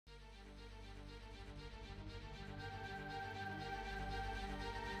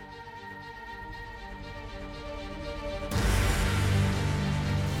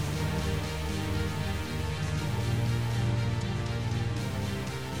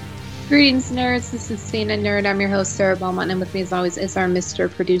Greetings, nerds. This is Cena Nerd. I'm your host, Sarah Belmont, and with me, as always, is our Mr.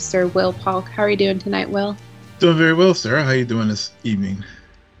 Producer, Will Polk. How are you doing tonight, Will? Doing very well, Sarah. How are you doing this evening?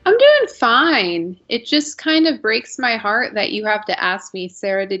 I'm doing fine. It just kind of breaks my heart that you have to ask me,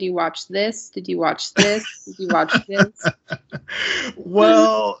 Sarah, did you watch this? Did you watch this? Did you watch this?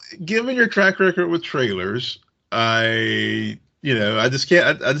 Well, given your track record with trailers, I just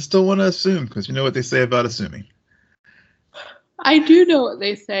can't. I just don't want to assume because you know what they say about assuming. I do know what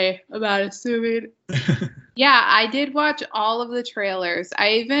they say about assuming. Yeah, I did watch all of the trailers.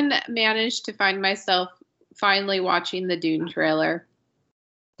 I even managed to find myself finally watching the Dune trailer.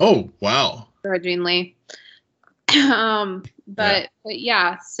 Oh, wow. Grudgingly. But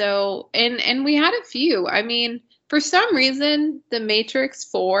yeah, so and we had a few. I mean, for some reason, The Matrix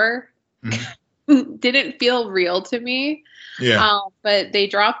 4 didn't feel real to me. Yeah. But they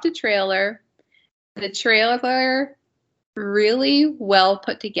dropped a trailer. The trailer really well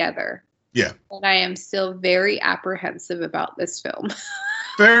put together. Yeah. But I am still very apprehensive about this film.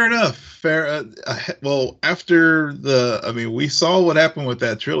 Fair enough. Well, after we saw what happened with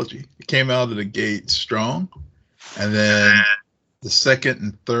that trilogy. It came out of the gate strong, and then the second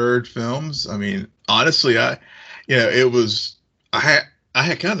and third films. I mean, honestly, I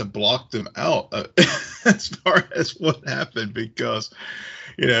had kind of blocked them out as far as what happened because,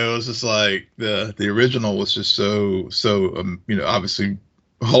 it was just like the original was just so obviously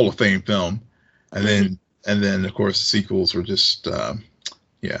Hall of Fame film, and then of course the sequels were just.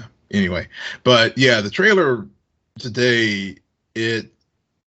 Anyway, but yeah, the trailer today,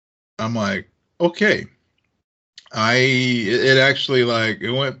 I'm like, okay. It actually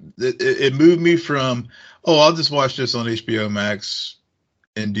it moved me from, I'll just watch this on HBO Max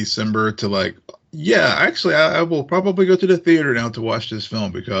in December to like, yeah, actually I will probably go to the theater now to watch this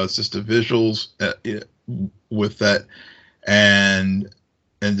film because just the visuals with that and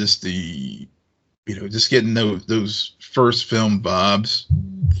just the, just getting those first film vibes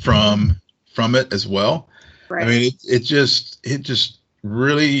from it as well. Right. I mean, it just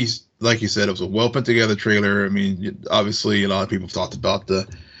really, like you said, it was a well put together trailer. I mean, obviously a lot of people have talked about the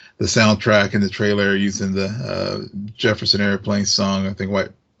soundtrack in the trailer using the Jefferson Airplane song. I think White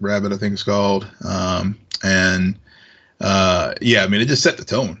Rabbit, I think it's called. I mean, it just set the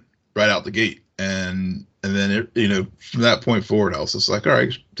tone right out the gate. And then, from that point forward, I was just like, all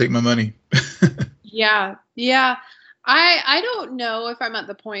right, take my money. Yeah. I don't know if I'm at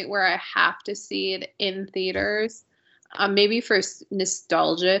the point where I have to see it in theaters, maybe for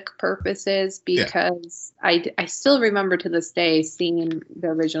nostalgic purposes, because I still remember to this day seeing the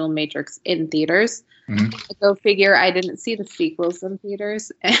original Matrix in theaters. Mm-hmm. Go figure, I didn't see the sequels in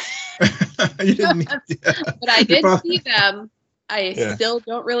theaters. You didn't, but I did see them. I still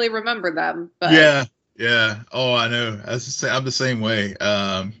don't really remember them. But yeah. Oh, I know. I'm the same way.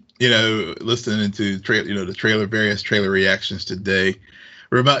 Listening to the various trailer reactions today,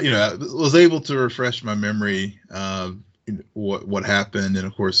 I was able to refresh my memory of what happened, and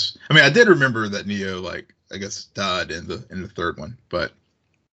of course, I mean, I did remember that Neo, I guess, died in the third one, but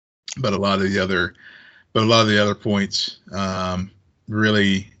a lot of the other points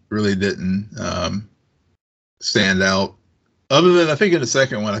really didn't stand out. Other than I think in the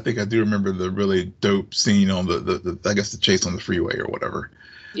second one, I think I do remember the really dope scene on the I guess the chase on the freeway or whatever.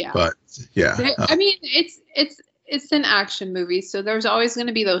 Yeah. But yeah. I mean, it's an action movie, so there's always going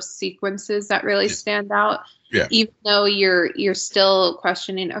to be those sequences that really stand out. Yeah. Even though you're still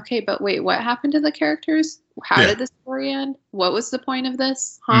questioning, okay, but wait, what happened to the characters? How did the story end? What was the point of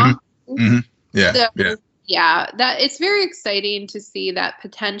this? Huh? Mm-hmm. Yeah. So, yeah, that it's very exciting to see that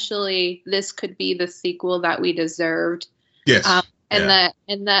potentially this could be the sequel that we deserved. Yes.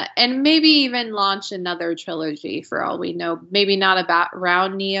 And maybe even launch another trilogy for all we know. Maybe not about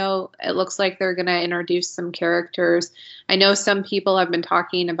around Neo. It looks like they're going to introduce some characters. I know some people have been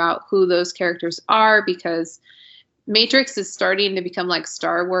talking about who those characters are because Matrix is starting to become like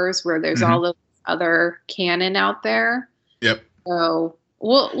Star Wars, where there's all the other canon out there. Yep. So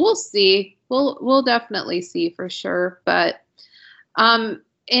we'll see. We'll definitely see for sure. But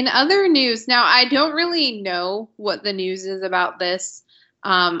in other news, now I don't really know what the news is about this.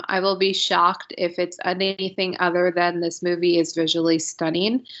 I will be shocked if it's anything other than this movie is visually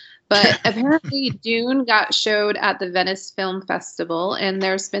stunning. But apparently Dune got showed at the Venice Film Festival, and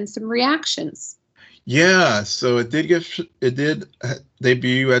there's been some reactions. Yeah, so it did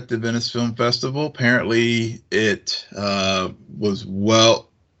debut at the Venice Film Festival. Apparently it was well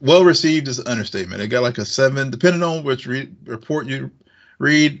received is an understatement. It got like a 7, depending on which report you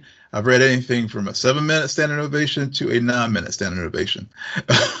read. I've read anything from a 7-minute standing ovation to a 9-minute standing ovation.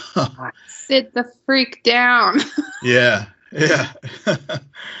 Sit the freak down. Yeah.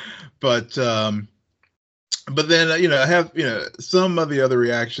 but then I have some of the other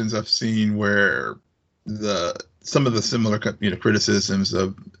reactions I've seen where some of the similar criticisms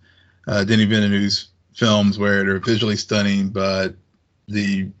of Denis Villeneuve's films where they're visually stunning, but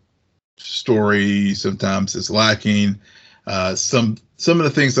the story sometimes is lacking. Some of the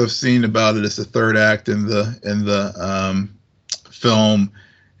things I've seen about it is the third act in the film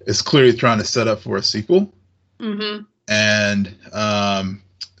is clearly trying to set up for a sequel. Mm-hmm. And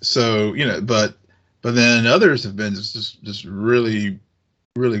so but then others have been just really,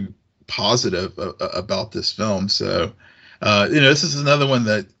 really positive about this film. So this is another one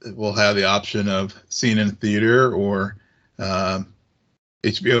that will have the option of seeing in a theater or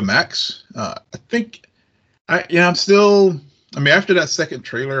HBO Max. I think I'm still. I mean, after that second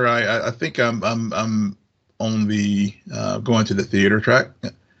trailer, I think I'm on the going to the theater track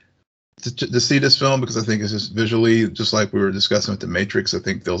to see this film, because I think it's just visually, just like we were discussing with The Matrix. I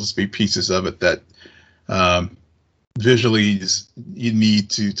think there'll just be pieces of it that visually you need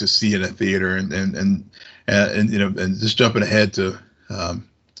to see in a theater, and just jumping ahead to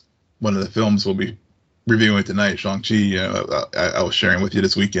one of the films we'll be reviewing tonight, Shang-Chi. I was sharing with you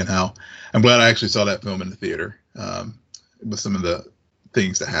this weekend how I'm glad I actually saw that film in the theater with some of the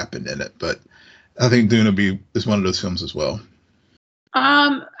things that happened in it. But I think Dune is one of those films as well.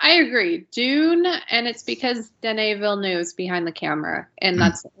 I agree. Dune, and it's because Denis Villeneuve is behind the camera, and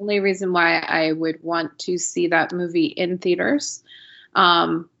that's the only reason why I would want to see that movie in theaters.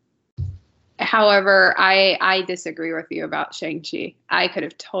 However, I disagree with you about Shang-Chi. I could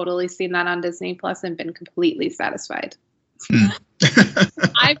have totally seen that on Disney Plus and been completely satisfied.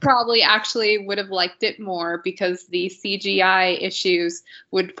 I probably actually would have liked it more because the CGI issues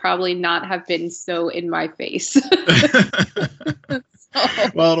would probably not have been so in my face.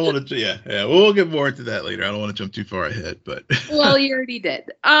 Well, I don't want to. Yeah. We'll get more into that later. I don't want to jump too far ahead, but well, you already did.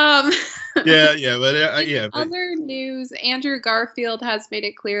 Other news: Andrew Garfield has made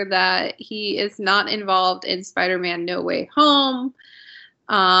it clear that he is not involved in Spider-Man: No Way Home.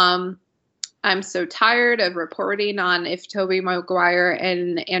 I'm so tired of reporting on if Tobey Maguire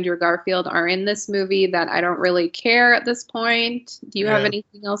and Andrew Garfield are in this movie that I don't really care at this point. Do you have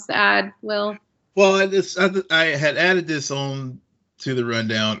anything else to add, Will? Well, I had added this on to the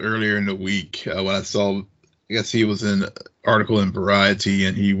rundown earlier in the week when I saw, I guess he was in an article in Variety,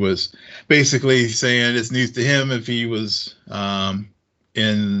 and he was basically saying it's news to him if he was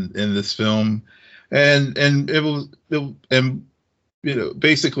in this film, and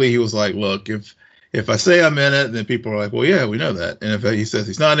basically he was like, look, if I say I'm in it, then people are like, well, yeah, we know that, and if he says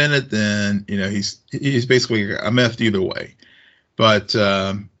he's not in it, then he's basically, I'm effed either way. But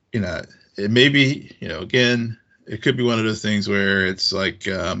it may be, again, it could be one of those things where it's like,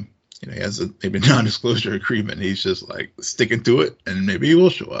 he has a maybe non-disclosure agreement. And he's just like sticking to it, and maybe he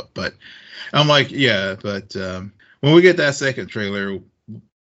will show up. But I'm like, yeah. But when we get that second trailer,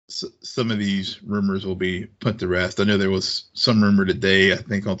 some of these rumors will be put to rest. I know there was some rumor today, I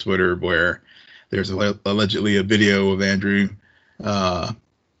think on Twitter, where there's allegedly a video of Andrew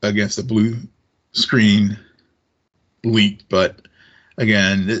against the blue screen leaked. But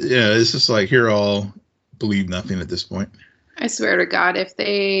again, it's just like, here all believe nothing at this point. I swear to God, if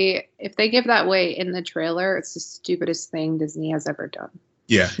they give that away in the trailer, it's the stupidest thing Disney has ever done.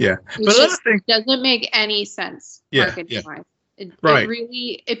 Yeah. But just doesn't make any sense. Right. It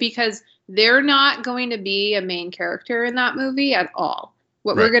really, because they're not going to be a main character in that movie at all.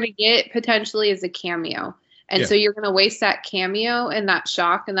 What we're going to get potentially is a cameo. And so you're going to waste that cameo and that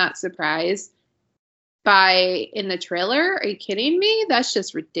shock and that surprise in the trailer. Are you kidding me? That's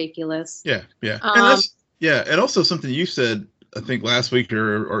just ridiculous. Yeah. And also something you said, I think last week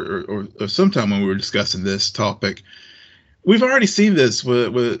or sometime when we were discussing this topic, we've already seen this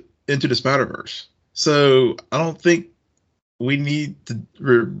with Into the Spider-Verse. So I don't think we need to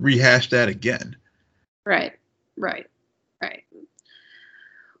rehash that again. Right.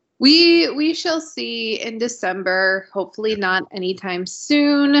 We shall see in December, hopefully not anytime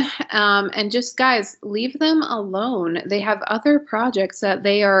soon. And just, guys, leave them alone. They have other projects that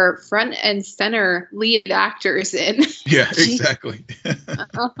they are front and center lead actors in. Yeah, exactly.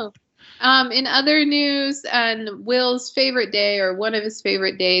 In other news, and Will's favorite day, or one of his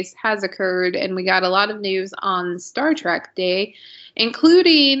favorite days, has occurred, and we got a lot of news on Star Trek Day,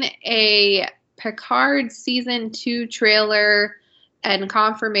 including a Picard Season 2 trailer and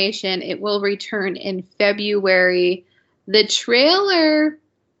confirmation it will return in February. The trailer,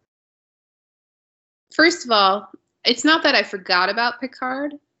 first of all, it's not that I forgot about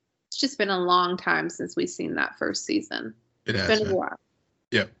Picard. It's just been a long time since we've seen that first season. It's been a while.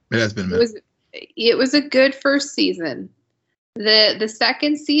 Yeah, it has been a minute. It was a good first season. The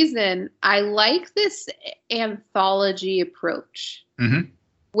second season, I like this anthology approach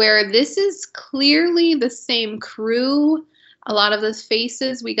where this is clearly the same crew. A lot of those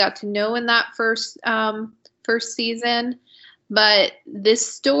faces we got to know in that first season, but this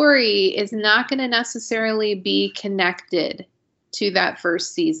story is not going to necessarily be connected to that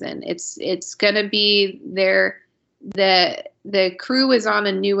first season. It's going to be the crew is on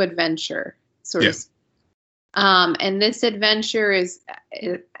a new adventure, sort of. And this adventure is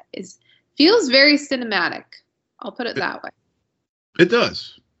feels very cinematic. I'll put it that way. It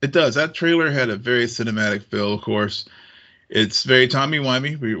does. It does. That trailer had a very cinematic feel. Of course, it's very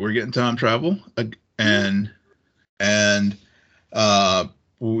timey-wimey. We're getting time travel, and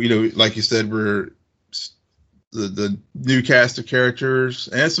you know, like you said, we're the new cast of characters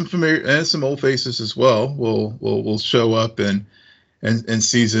and some familiar and some old faces as well. Will show up in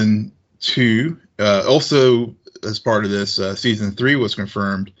season 2. Also, as part of this, season 3 was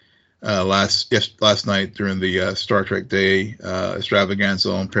confirmed last night during the Star Trek Day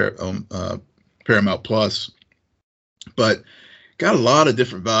extravaganza on Paramount Plus. But got a lot of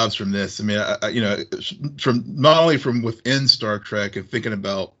different vibes from this. I mean, you know, from not only from within Star Trek and thinking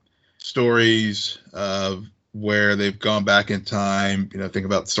about stories of where they've gone back in time. You know, think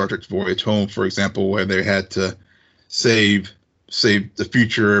about Star Trek's Voyage Home, for example, where they had to save the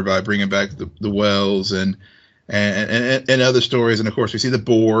future by bringing back the Wells and other stories. And of course, we see the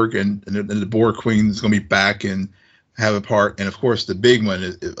Borg and the Borg Queen is going to be back and have a part. And of course, the big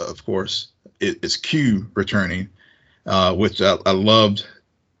one is Q returning, which I loved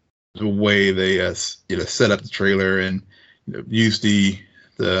the way they set up the trailer and used the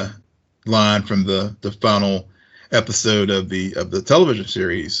line from the final episode of the television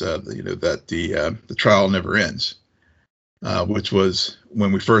series, that the trial never ends. Which was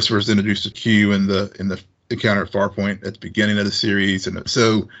when we first introduced to Q in the encounter at Farpoint at the beginning of the series. And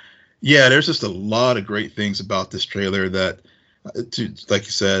so, yeah, there's just a lot of great things about this trailer that, like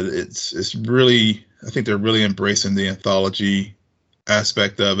you said, it's really, I think they're really embracing the anthology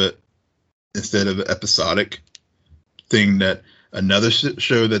aspect of it instead of the episodic thing that another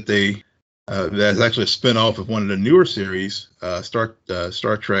show that that's actually a spinoff of one of the newer series, Star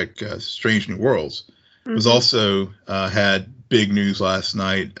Trek Strange New Worlds. Was also had big news last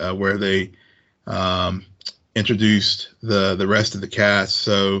night where they introduced the rest of the cast.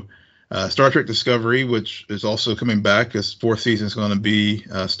 So Star Trek Discovery, which is also coming back, its 4th season is going to be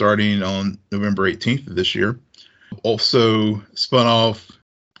starting on November 18th of this year. Also spun off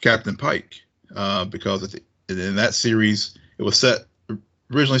Captain Pike because in that series it was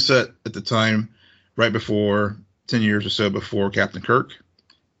originally set at the time right before 10 years or so before Captain Kirk.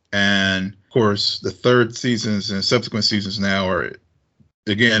 And of course, the 3rd seasons and subsequent seasons now are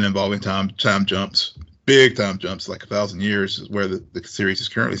again involving time jumps, big time jumps, like 1,000 years is where the series is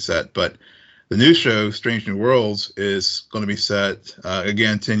currently set. But the new show, Strange New Worlds, is going to be set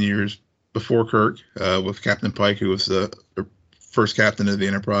again 10 years before Kirk, with Captain Pike, who was the first captain of the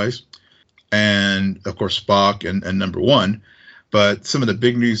Enterprise, and of course Spock and Number One. But some of the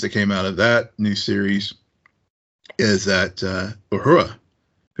big news that came out of that new series is that Uhura,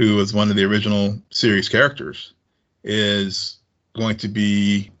 who was one of the original series characters, is going to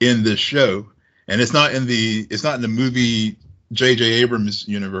be in this show. And it's not in the movie J.J. Abrams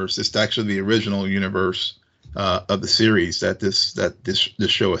universe. It's actually the original universe of the series that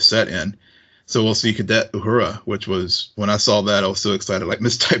this show is set in. So we'll see Cadet Uhura, which was, when I saw that, I was so excited, like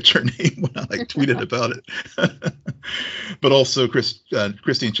mistyped her name when I tweeted about it. But also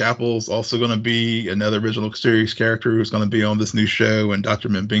Christine Chapel's also going to be another original series character who's going to be on this new show, and Dr.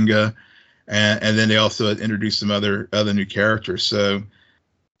 Mbinga. And then they also had introduced some other new characters. So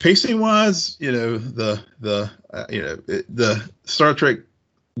pacing wise, the Star Trek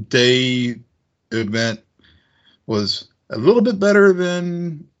Day event was a little bit better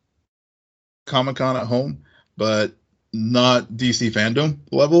than Comic-Con at home, but not DC fandom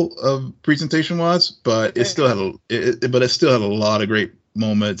level of presentation wise. But it still had a lot of great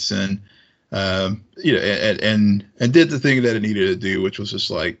moments, and and did the thing that it needed to do, which was just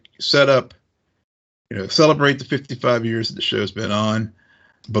like set up, celebrate the 55 years that the show's been on,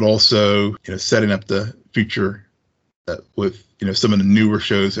 but also setting up the future with some of the newer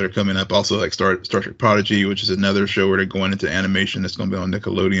shows that are coming up. Also like Star Trek Prodigy, which is another show where they're going into animation that's going to be on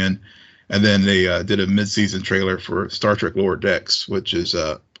Nickelodeon. And then they did a mid-season trailer for Star Trek Lower Decks, which is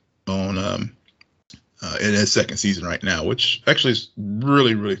on in its 2nd season right now, which actually is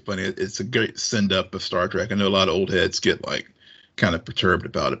really, really funny. It's a great send-up of Star Trek. I know a lot of old heads get like kind of perturbed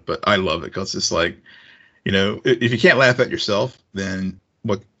about it, but I love it because it's like, if you can't laugh at yourself, then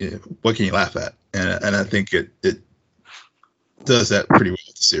what can you laugh at? And I think it does that pretty well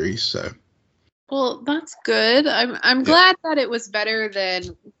with the series. So. Well, that's good. I'm glad that it was better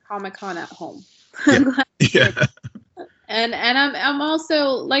than Comic-Con at home. I'm glad. Yeah. And I'm also,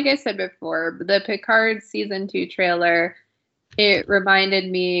 like I said before, the Picard season 2 trailer, it reminded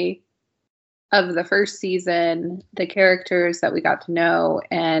me of the first season, the characters that we got to know,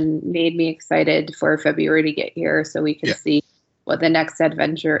 and made me excited for February to get here so we can see what the next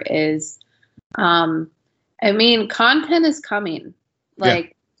adventure is. I mean, content is coming.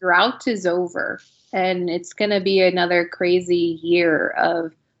 Like, drought is over, and it's going to be another crazy year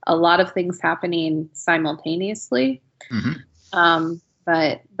of a lot of things happening simultaneously. Mm-hmm.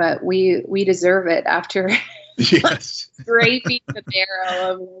 But we deserve it after scraping the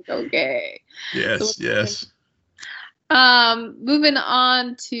barrel of like, okay. Yes. Moving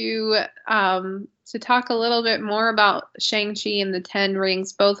on to talk a little bit more about Shang-Chi and the Ten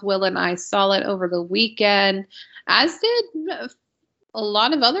Rings. Both Will and I saw it over the weekend, as did a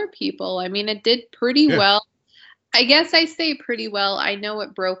lot of other people. I mean, it did pretty well. I guess I say pretty well. I know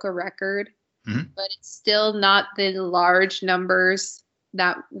it broke a record, but it's still not the large numbers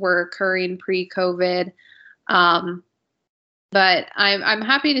that were occurring pre-COVID. But I'm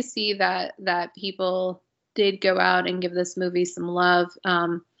happy to see that people did go out and give this movie some love.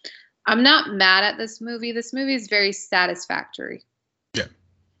 I'm not mad at this movie. This movie is very satisfactory. Yeah.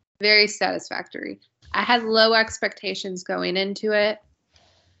 Very satisfactory. I had low expectations going into it.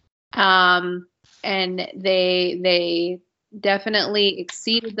 And they definitely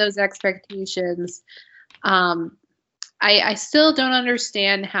exceeded those expectations. I still don't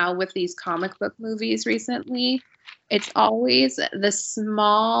understand how with these comic book movies recently, it's always the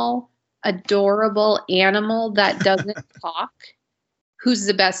small, adorable animal that doesn't talk who's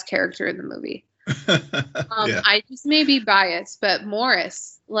the best character in the movie. I just may be biased, but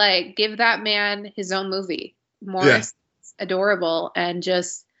Morris, like, give that man his own movie. Morris is adorable, and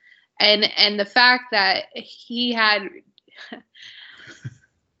just and the fact that he had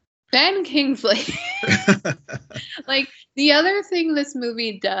Ben Kingsley. Like, the other thing this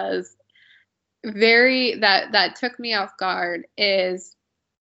movie does that took me off guard is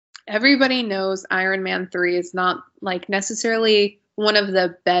everybody knows Iron Man 3 is not like necessarily one of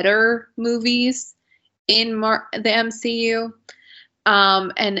the better movies in the MCU.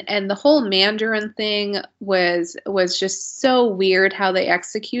 And the whole Mandarin thing was just so weird how they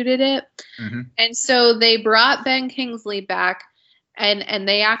executed it. Mm-hmm. And so they brought Ben Kingsley back, and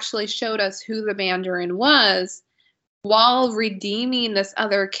they actually showed us who the Mandarin was while redeeming this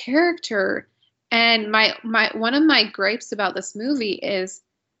other character. And my one of my gripes about this movie is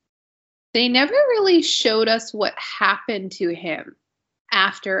they never really showed us what happened to him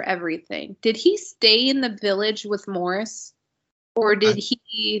after everything. Did he stay in the village with Morris? Or did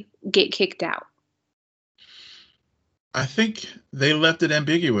he get kicked out? I think they left it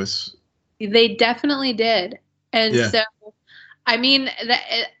ambiguous. They definitely did. And so, I mean,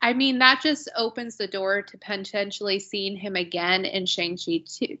 that just opens the door to potentially seeing him again in Shang-Chi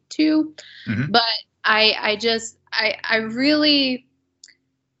 2. Mm-hmm. But I really,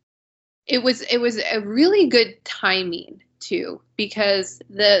 it was a really good timing too, because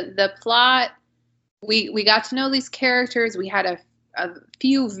the plot, we got to know these characters. We had a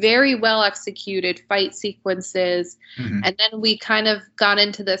few very well executed fight sequences. Mm-hmm. And then we kind of got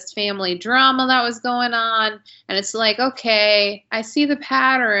into this family drama that was going on. And it's like, okay, I see the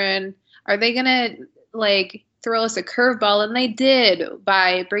pattern. Are they going to like throw us a curveball? And they did,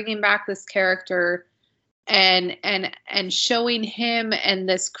 by bringing back this character and showing him and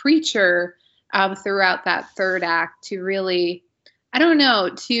this creature throughout that third act to really, I don't know,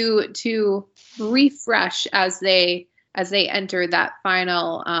 to refresh as they enter that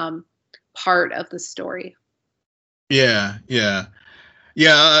final part of the story. Yeah.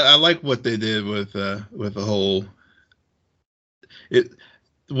 I like what they did with the whole it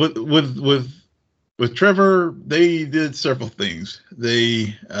with Trevor. They did several things.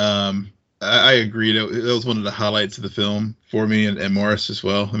 They I agree. That was one of the highlights of the film for me, and Morris as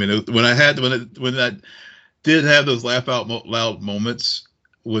well. I mean, when that did have those laugh out loud moments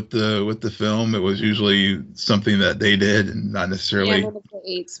with the film, it was usually something that they did, and not necessarily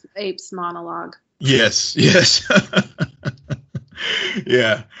the apes monologue. Yes.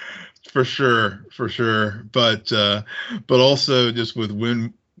 Yeah, for sure. But also just with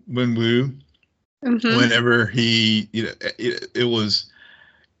Wen Wu, mm-hmm. Whenever he, it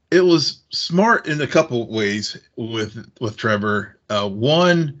was smart in a couple ways with Trevor.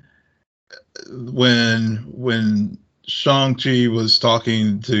 One, when Shang-Chi was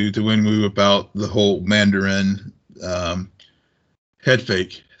talking to Wen Wu about the whole Mandarin head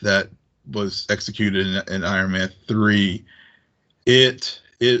fake that was executed in Iron Man 3, it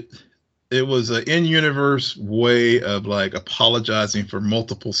it was an in-universe way of like apologizing for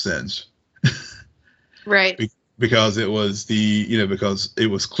multiple sins. Right. Because it was because it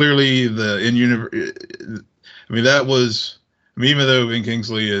was clearly the in-universe. I mean, that was, I mean, even though Ben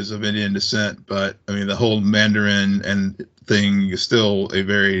Kingsley is of Indian descent, but I mean, the whole Mandarin and thing is still a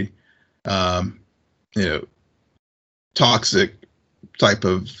very, you know, toxic type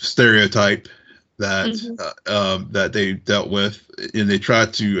of stereotype that that they dealt with, and they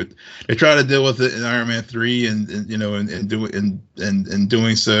tried to deal with it in Iron Man 3, and you know, and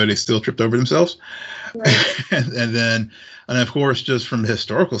doing so, they still tripped over themselves. Right. and then, and of course, just from the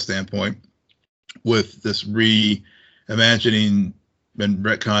historical standpoint, with this reimagining and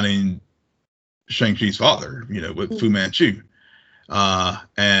retconning Shang-Chi's father, you know, with Fu Manchu.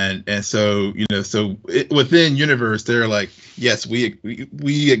 And so, you know, so within universe, they're like, yes,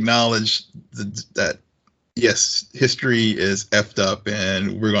 we acknowledge that, yes, history is effed up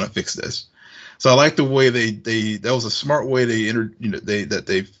and we're going to fix this. So I like the way that was a smart way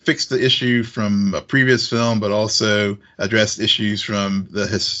they fixed the issue from a previous film, but also addressed issues from the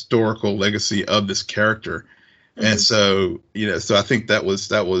historical legacy of this character. And so, you know, so I think that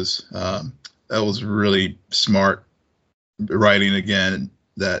was really smart writing again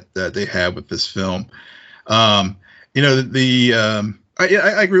that they had with this film. You know,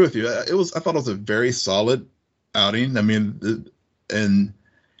 I agree with you. I thought it was a very solid outing. I mean, and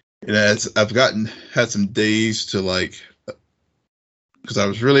you know, I've had some days to like, because I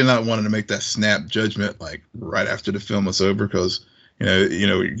was really not wanting to make that snap judgment like right after the film was over, because you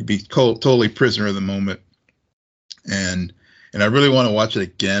know you'd be totally prisoner of the moment, and I really want to watch it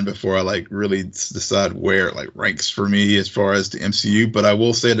again before I like really decide where it like ranks for me as far as the MCU. But I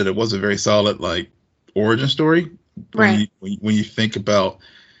will say that it was a very solid like origin story. Right. When you think about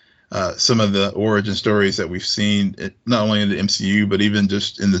some of the origin stories that we've seen, not only in the MCU, but even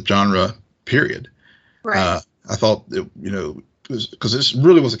just in the genre period. Right. I thought, you know, because this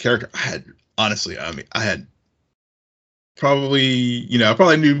really was a character I had probably, you know, I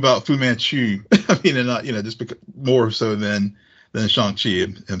probably knew about Fu Manchu. I mean, and not, you know, just because, more so than Shang-Chi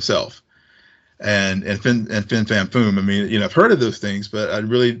himself. And Fin Fam Foom. I mean, you know, I've heard of those things, but I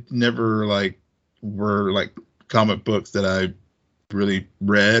really never were comic books that I really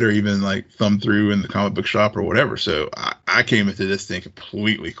read or even like thumbed through in the comic book shop or whatever. So I came into this thing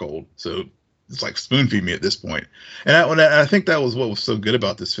completely cold. So it's like spoon feed me at this point. And I think that was what was so good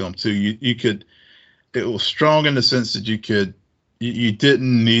about this film too. It was strong in the sense that you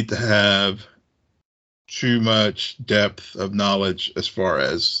didn't need to have too much depth of knowledge as far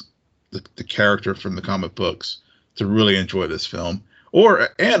as the character from the comic books to really enjoy this film.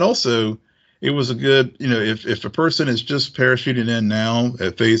 And also, it was a good, you know, if a person is just parachuting in now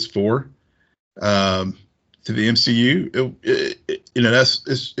at Phase 4 to the MCU, you know,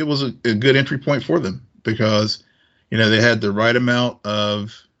 it was a good entry point for them, because, you know, they had the right amount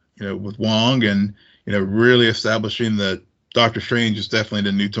of, you know, with Wong, and, you know, really establishing that Doctor Strange is definitely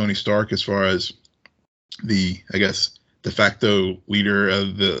the new Tony Stark as far as the, I guess, de facto leader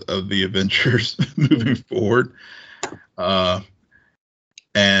of the Avengers moving forward.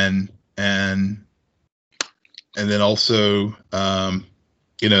 And then also,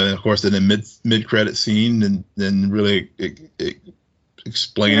 you know, and of course, in the mid credit scene, and then really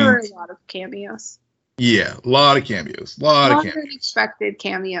explaining. There were a lot of cameos. Yeah, a lot of cameos. A lot of unexpected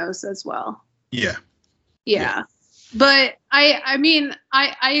cameos as well. Yeah. But I mean,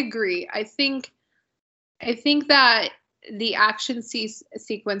 I agree. I think that the action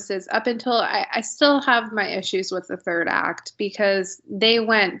sequences up until I still have my issues with the third act, because they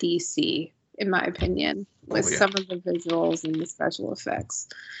went DC, in my opinion, with some of the visuals and the special effects.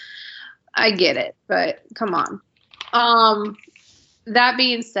 I get it, but come on. That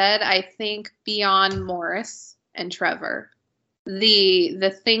being said, I think beyond Morris and Trevor,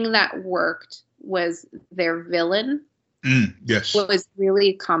 the thing that worked was their villain. Yes. Was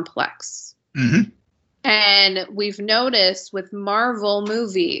really complex. Mm-hmm. And we've noticed with Marvel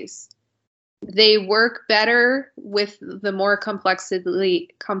movies, they work better with the more complexity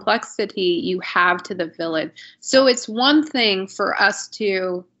you have to the villain. So it's one thing for us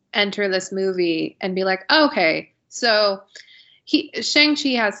to enter this movie and be like, okay, so Shang-Chi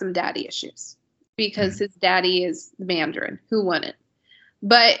has some daddy issues because his daddy is Mandarin. Who wouldn't?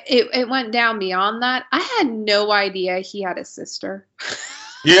 But it went down beyond that. I had no idea he had a sister.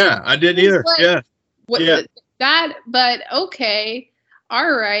 Yeah, I didn't either. But okay,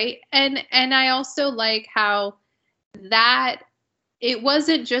 all right. And I also like how that it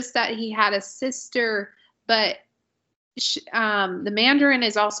wasn't just that he had a sister, but the Mandarin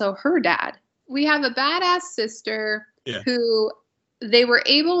is also her dad. We have a badass sister who they were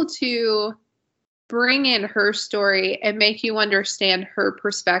able to bring in her story and make you understand her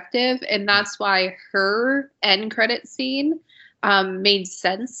perspective, and that's why her end credit scene made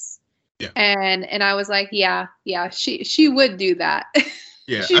sense. Yeah. And I was like, yeah, she would do that.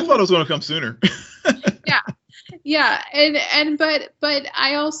 Yeah, I thought it was going to come sooner. Yeah, but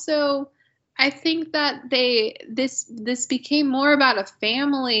I think that this became more about a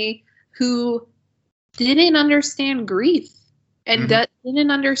family who didn't understand grief and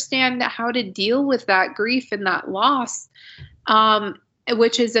didn't understand how to deal with that grief and that loss,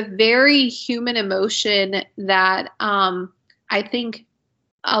 which is a very human emotion that I think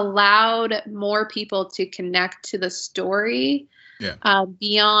allowed more people to connect to the story. Yeah.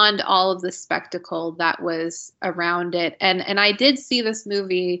 Beyond all of the spectacle that was around it. And I did see this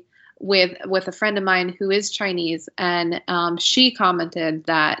movie with a friend of mine who is Chinese, and she commented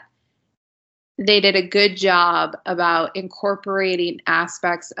that they did a good job about incorporating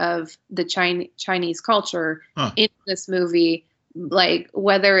aspects of the Chinese culture in this movie, like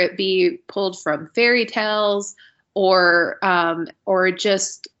whether it be pulled from fairy tales or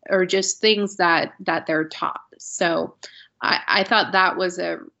just things that they're taught. So I thought that was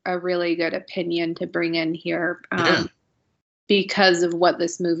a really good opinion to bring in here because of what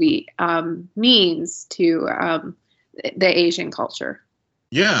this movie means to the Asian culture.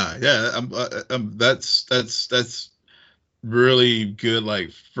 Yeah. That's really good.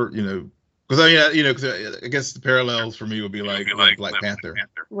 Like because I guess the parallels for me would be like Black Panther,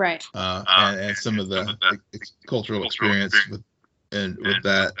 right? And some of the cultural experience with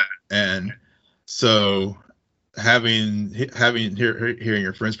that, and so. Hearing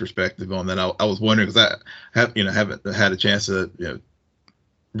your friend's perspective on that, I was wondering, because I haven't had a chance to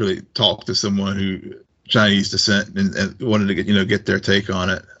really talk to someone who Chinese descent and wanted to get their take on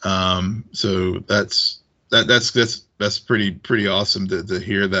it. So that's pretty awesome to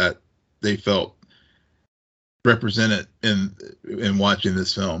hear that they felt represented in watching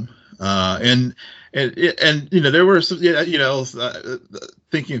this film. And there were some,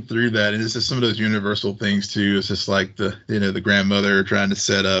 thinking through that, and it's just some of those universal things too. It's just like the grandmother trying to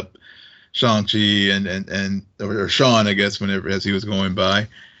set up Shang-Chi or Sean, I guess, as he was going by,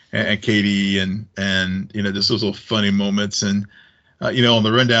 and Katie, and just those little funny moments. And on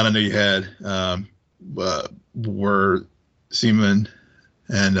the rundown, I know you had were Seaman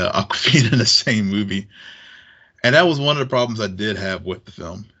and Awkwafina in the same movie, and that was one of the problems I did have with the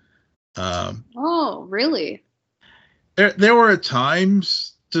film. Oh, really? There were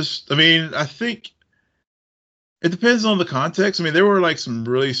times, I think it depends on the context. There were like some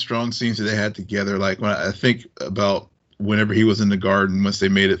really strong scenes that they had together. Like when I think about whenever he was in the garden, once they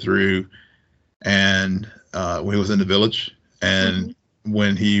made it through, and when he was in the village, and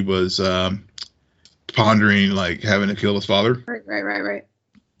when he was pondering like having to kill his father. Right.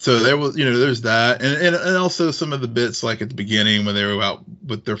 So there was, there's that, and also some of the bits like at the beginning when they were out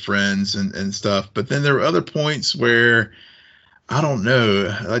with their friends and stuff. But then there were other points where I don't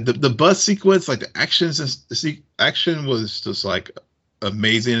know, like the bus sequence, like the action was just like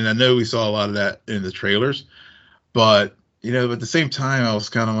amazing, and I know we saw a lot of that in the trailers. But at the same time, I was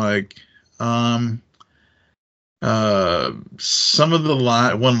kind of like, some of the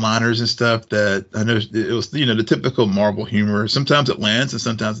one-liners and stuff that I know it was, the typical Marvel humor. Sometimes it lands and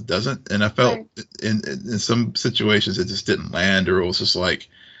sometimes it doesn't. And I felt in some situations it just didn't land, or it was just like,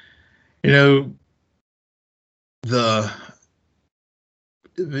 the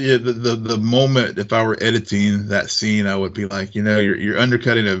moment, if I were editing that scene, I would be like, you're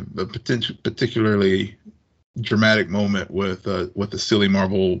undercutting a particularly dramatic moment with a silly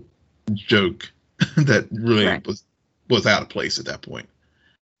Marvel joke that really was out of place at that point.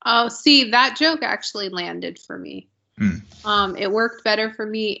 Oh, see, that joke actually landed for me. It worked better for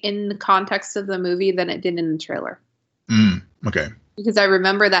me in the context of the movie than it did in the trailer. Okay. Because I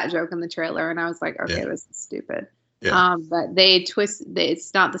remember that joke in the trailer, and I was like, okay, this is stupid. Yeah. But they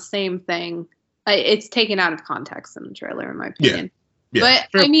it's not the same thing. It's taken out of context in the trailer, in my opinion. Yeah. But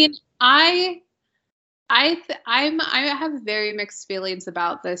I have very mixed feelings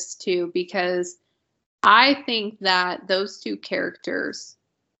about this too, because I think that those two characters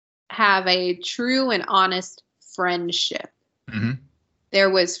have a true and honest friendship.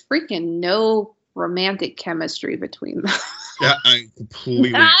 There was freaking no romantic chemistry between them. Yeah, I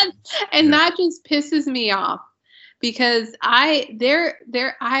completely. That just pisses me off, because I'm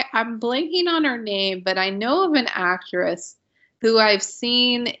blanking on her name, but I know of an actress who I've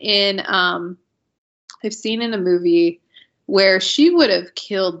seen in a movie where she would have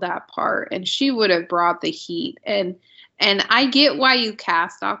killed that part, and she would have brought the heat. And I get why you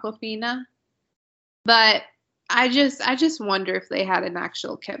cast Awkwafina, but I just wonder if they had an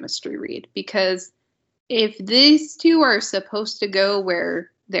actual chemistry read, because if these two are supposed to go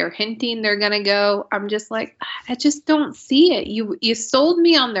where they're hinting they're gonna go, I'm just like, I just don't see it. You sold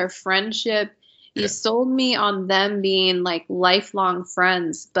me on their friendship. You sold me on them being like lifelong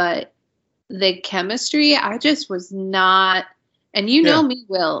friends, but the chemistry, I just was not. And you know me,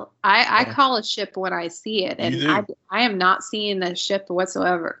 Will. I call a ship when I see it, and I am not seeing a ship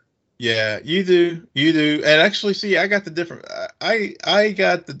whatsoever. Yeah, you do. You do. And actually, see, I got the different. I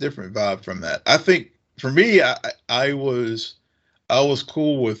got the different vibe from that. I think for me, I was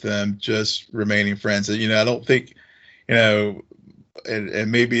cool with them just remaining friends. And, I don't think,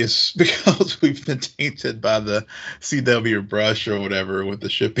 and maybe it's because we've been tainted by the CW brush or whatever with the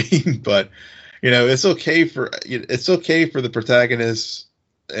shipping, but it's okay for the protagonists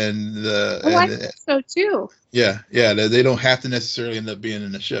and the. Oh, I think so too. Yeah, they don't have to necessarily end up being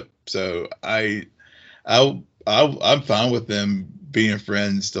in the ship. So I'm fine with them being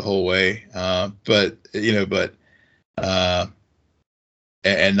friends the whole way. But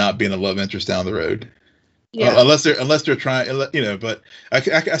and not being a love interest down the road. Yeah. Unless they're trying, but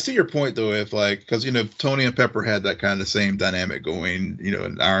I see your point though, if because Tony and Pepper had that kind of same dynamic going,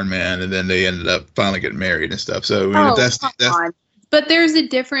 in Iron Man, and then they ended up finally getting married and stuff. So I mean, that's but there's a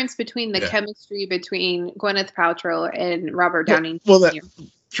difference between the chemistry between Gwyneth Paltrow and Robert Downey Jr. Well,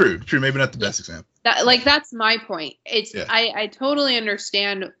 true. Maybe not the best example. That's my point. It's I totally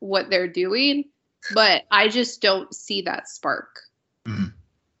understand what they're doing, but I just don't see that spark. Mm-hmm.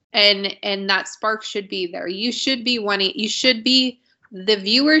 And that spark should be there. You should be the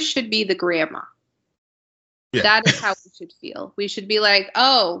viewers should be the grandma. Yeah. That is how we should feel. We should be like,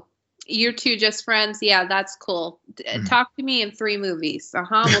 oh, you're two just friends. Yeah, that's cool. Talk to me in 3 movies. We'll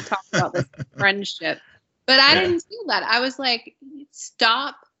talk about this friendship. But I didn't feel that. I was like,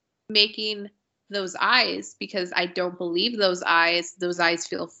 stop making those eyes, because I don't believe those eyes. Those eyes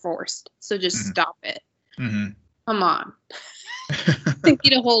feel forced. So just stop it. Mm-hmm. Come on.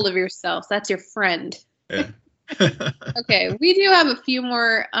 Get a hold of yourself. That's your friend. Yeah. Okay, we do have a few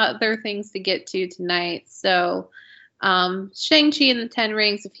more other things to get to tonight. So, Shang-Chi and the Ten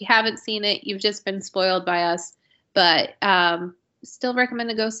Rings, if you haven't seen it, you've just been spoiled by us. But still recommend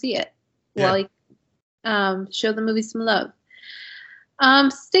to go see it while you show the movie some love.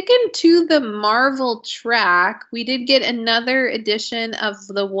 Sticking to the Marvel track, we did get another edition of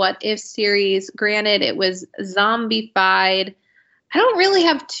the What If series. Granted, it was zombified. I don't really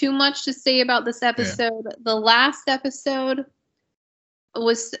have too much to say about this episode. Yeah. The last episode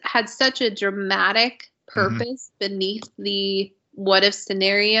had such a dramatic purpose beneath the what if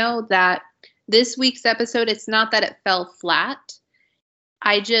scenario that this week's episode, it's not that it fell flat.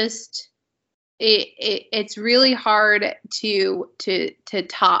 It's really hard to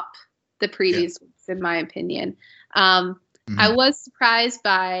top the previous weeks, in my opinion. I was surprised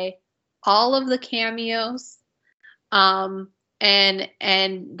by all of the cameos. And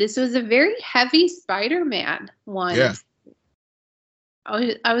this was a very heavy Spider-Man one. Yeah.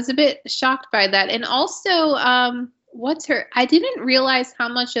 I was a bit shocked by that. And also, I didn't realize how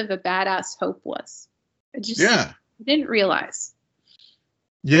much of a badass Hope was. I didn't realize.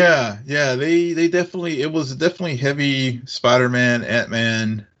 Yeah. They definitely, it was definitely heavy Spider-Man,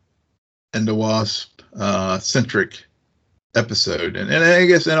 Ant-Man, and the Wasp centric episode. And I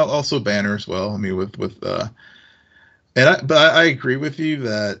guess, and also Banner as well. I mean, but I agree with you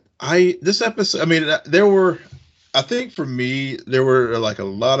that this episode, I mean, I think for me, there were like a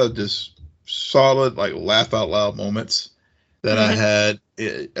lot of just solid, like laugh out loud moments that I had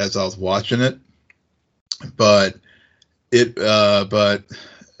as I was watching it. But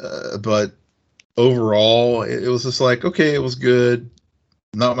overall, it was just like, okay, it was good.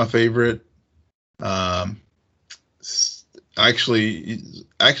 Not my favorite. Actually,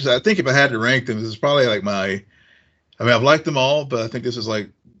 I think if I had to rank them, this is probably like I've liked them all, but I think this is like,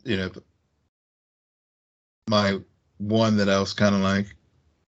 my one that I was kind of like,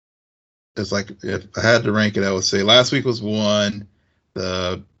 it's like, if I had to rank it, I would say last week was 1,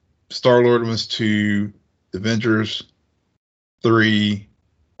 the Star-Lord was 2, the Avengers 3,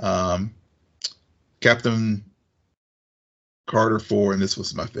 Captain Carter 4, and this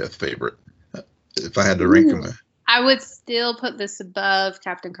was my 5th favorite. If I had to rank them. I would still put this above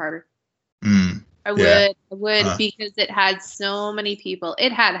Captain Carter. I would because it had so many people.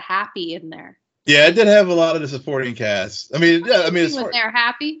 It had Happy in there. Yeah, it did have a lot of the supporting cast. I mean, it's when they're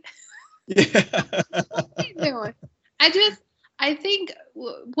Happy. Yeah. What are you doing? I think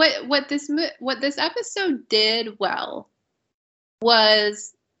what this episode did well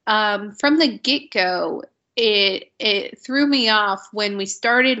was from the get-go, it threw me off when we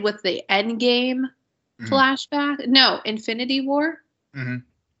started with the end game flashback. No, Infinity War. Mm-hmm.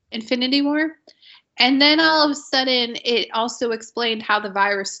 Infinity War. And then all of a sudden, it also explained how the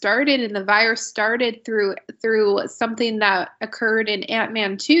virus started, and the virus started through something that occurred in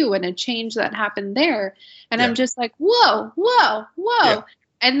Ant-Man 2 and a change that happened there. And I'm just like, whoa. Yeah.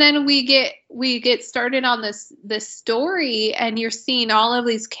 And then we get started on this story, and you're seeing all of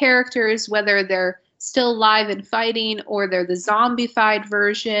these characters, whether they're still alive and fighting or they're the zombified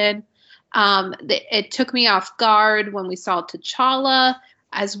version. It took me off guard when we saw T'Challa,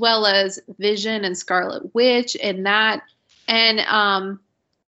 as well as Vision and Scarlet Witch and that. And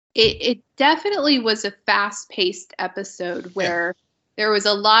it definitely was a fast-paced episode where there was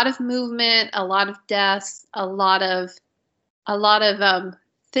a lot of movement, a lot of deaths, a lot of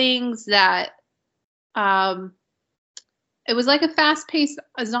things that it was like a fast-paced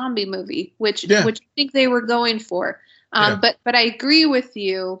zombie movie, which I think they were going for. But I agree with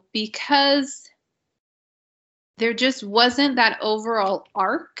you, because there just wasn't that overall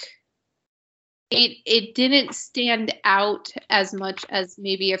arc. It didn't stand out as much as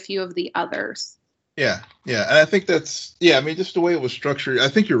maybe a few of the others. Yeah. And I think that's, I mean, just the way it was structured, I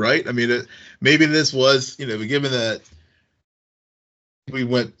think you're right. I mean, maybe this was, given that we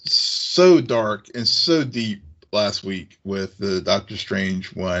went so dark and so deep last week with the Doctor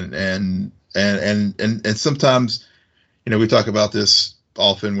Strange one, and sometimes, we talk about this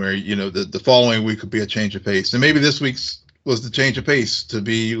often where, the following week could be a change of pace. And maybe this week's was the change of pace to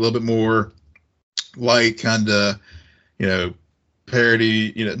be a little bit more like kind of,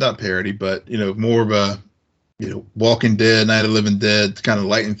 parody, not parody, but, more of a, Walking Dead, Night of the Living Dead to kind of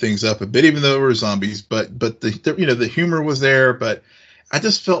lighten things up a bit, even though it were zombies, but the humor was there. But I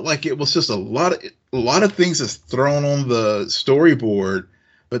just felt like it was just a lot of things that's thrown on the storyboard,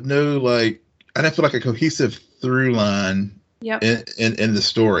 but no, I didn't feel like a cohesive through line in the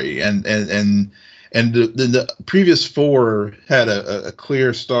story, and the previous four had a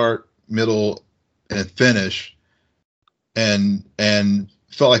clear start, middle, and finish, and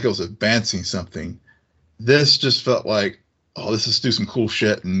felt like it was advancing something. This just felt like, let's just do some cool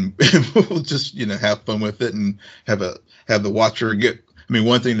shit, and we'll just have fun with it, and have the watcher get. I mean,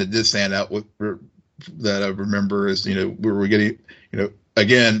 one thing that did stand out that I remember is we're getting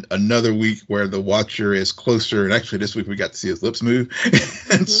again, another week where the watcher is closer, and actually this week we got to see his lips move,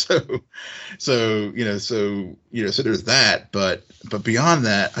 and so there's that. But beyond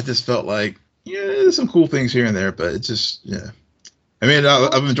that, I just felt like there's some cool things here and there, but it's just I mean,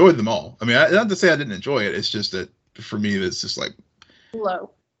 I've enjoyed them all. I mean, not to say I didn't enjoy it. It's just that for me, it's just like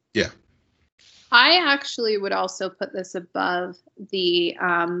low. Yeah. I actually would also put this above the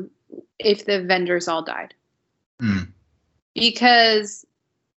if the Avengers all died. Because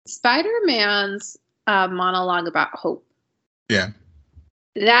Spider-Man's monologue about hope. Yeah.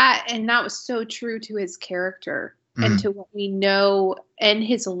 That was so true to his character and to what we know and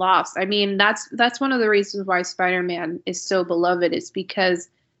his loss. I mean, that's one of the reasons why Spider-Man is so beloved, is because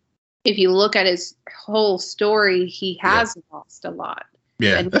if you look at his whole story, he has lost a lot.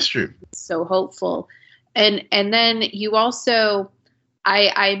 Yeah, and that's true. So hopeful. And then you also,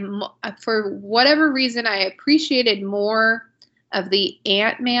 I for whatever reason, I appreciated more of the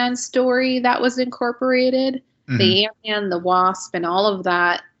Ant-Man story that was incorporated, the Ant-Man, the Wasp, and all of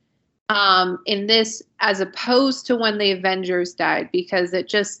that in this, as opposed to when the Avengers died, because it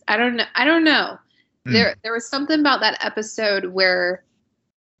just, I don't know. There was something about that episode where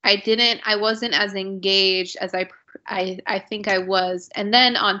I wasn't as engaged as I think I was. And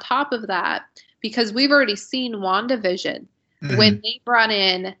then on top of that, because we've already seen WandaVision, when they brought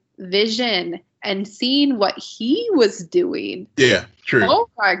in Vision and seeing what he was doing. Yeah, true. Oh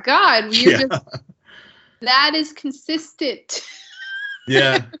my God. That is consistent.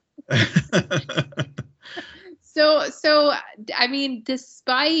 Yeah. So, I mean,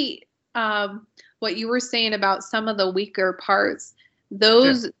 despite what you were saying about some of the weaker parts,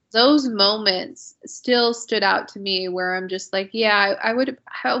 those moments still stood out to me, where I'm just like, I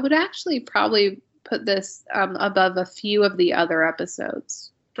would actually probably put this above a few of the other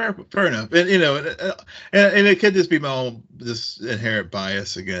episodes. Fair enough. And and it could just be my own this inherent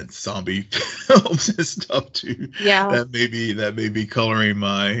bias against zombie films and stuff too. Yeah. That may be coloring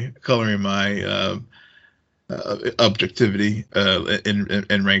my objectivity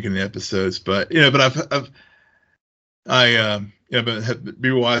in ranking the episodes. But I've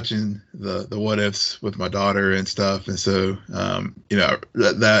been watching the What Ifs with my daughter and stuff, and so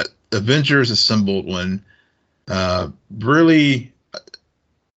that Avengers Assembled one really,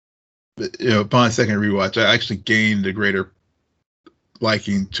 upon second rewatch, I actually gained a greater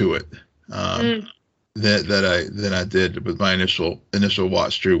liking to it than I did with my initial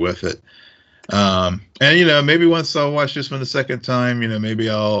watch through with it. And maybe once I'll watch this one the second time, maybe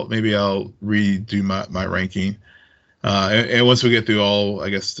I'll redo my ranking. And once we get through all, I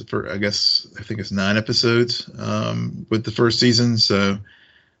think it's 9 episodes with the first season. So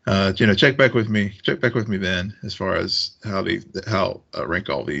check back with me then as far as how I rank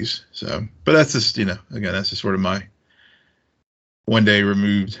all these. So, but that's just again, that's just sort of my one day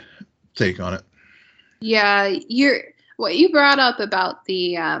removed take on it. Yeah, what you brought up about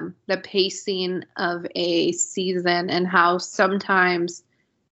the pacing of a season and how sometimes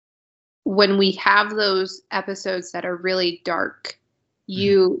when we have those episodes that are really dark,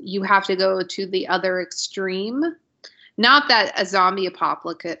 you have to go to the other extreme. Not that a zombie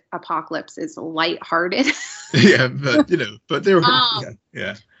apocalypse is lighthearted. Yeah, but they're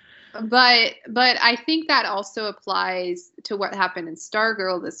yeah. But I think that also applies to what happened in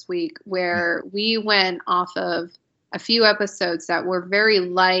Stargirl this week, where we went off of a few episodes that were very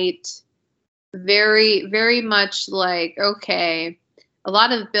light, very, very much like, okay, a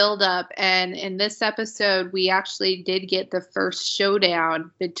lot of build up. And in this episode, we actually did get the first showdown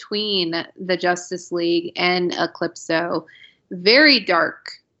between the Justice League and Eclipso. Very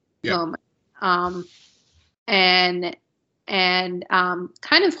dark moment. And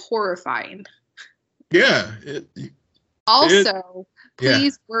kind of horrifying. Yeah.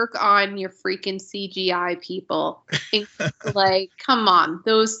 Please work on your freaking CGI, people. Like, come on,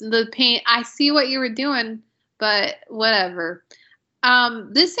 the paint. I see what you were doing, but whatever.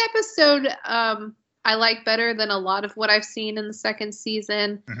 This episode, I like better than a lot of what I've seen in the second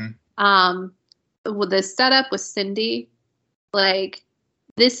season. With the setup with Cindy, like,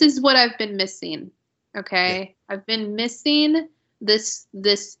 this is what I've been missing. Okay, I've been missing this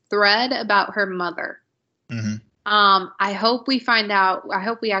thread about her mother. I hope we find out. I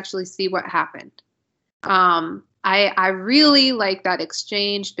hope we actually see what happened. I really like that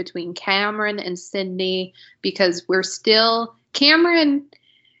exchange between Cameron and Cindy, because we're still Cameron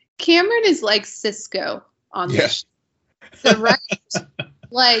is like Cisco on this. The right,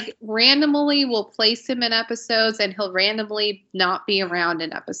 like, randomly will place him in episodes and he'll randomly not be around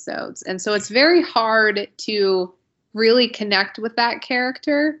in episodes. And so it's very hard to really connect with that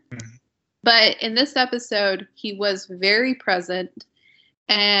character. But in this episode, he was very present,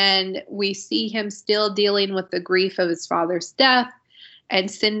 and we see him still dealing with the grief of his father's death.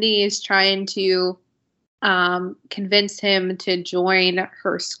 And Cindy is trying to convince him to join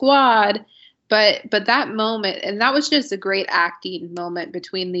her squad. But that moment, and that was just a great acting moment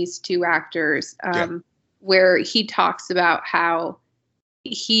between these two actors, where he talks about how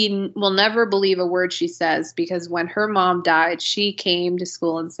he will never believe a word she says, because when her mom died, she came to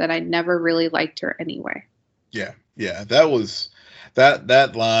school and said, I never really liked her anyway. Yeah. That was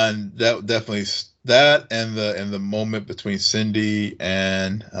that line, that definitely, that and the moment between Cindy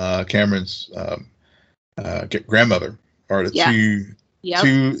and Cameron's grandmother are the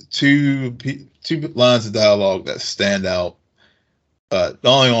two lines of dialogue that stand out, not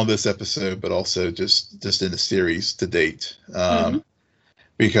only on this episode but also just in the series to date.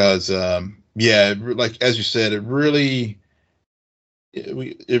 Because like as you said, it really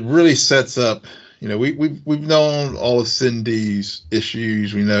sets up. We've known all of Cindy's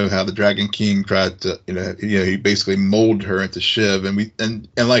issues. We know how the Dragon King tried to, he basically molded her into Shiv, and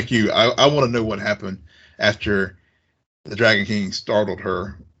like you, I want to know what happened after the Dragon King startled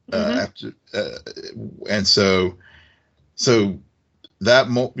her. And so that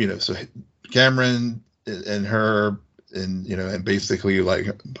so Cameron and her, and basically like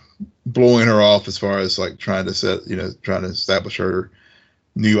blowing her off as far as like trying to establish her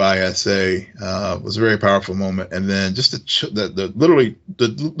new ISA was a very powerful moment. And then just the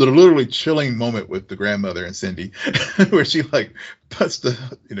literally chilling moment with the grandmother and Cindy, where she like puts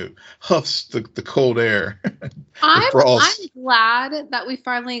huffs the cold air. I'm glad that we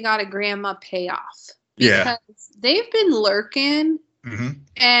finally got a grandma payoff, because they've been lurking.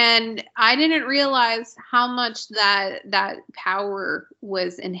 And I didn't realize how much that power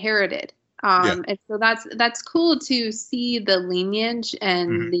was inherited. And so that's cool to see the lineage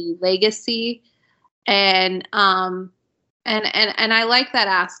and the legacy, and I like that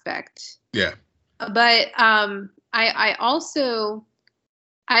aspect. Yeah. But I also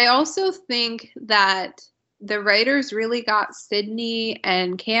think that the writers really got Sydney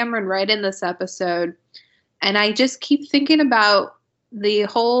and Cameron right in this episode, and I just keep thinking about the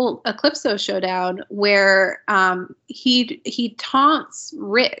whole Eclipso showdown where he taunts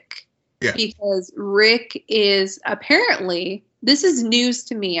Rick. Yeah. Because Rick is apparently, this is news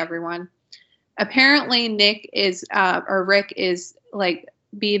to me, everyone. Apparently Rick is like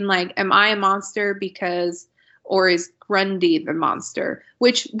being like, am I a monster because, or is Grundy the monster?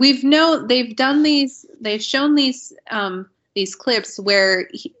 Which they've shown these clips where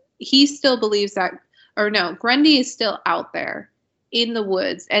he still believes that, or no, Grundy is still out there in the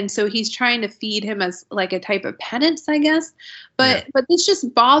woods, and so he's trying to feed him as like a type of penance, I guess. But this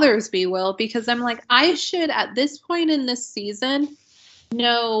just bothers me, Will, because I'm like, I should at this point in this season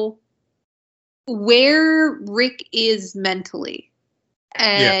know where Rick is mentally,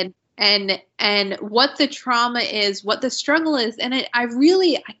 and what the trauma is, what the struggle is, and I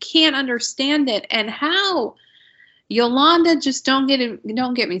can't understand it, and how Yolanda just don't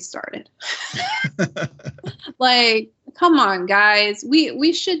get me started. Like, come on, guys,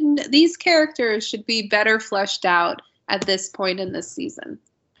 we shouldn't. These characters should be better fleshed out at this point in this season.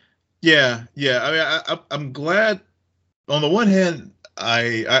 Yeah. I mean, I'm glad. On the one hand,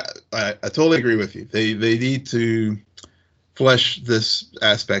 I totally agree with you. They need to flesh this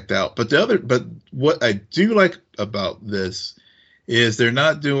aspect out. But what I do like about this is they're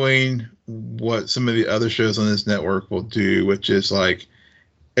not doing what some of the other shows on this network will do, which is like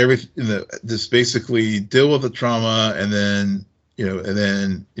just basically deal with the trauma and then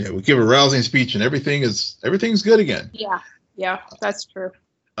we give a rousing speech and everything's good again. Yeah, that's true.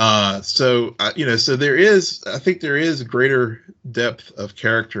 So there is, I think there is greater depth of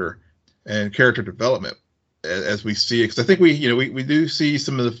character and character development as we see it. Because I think we do see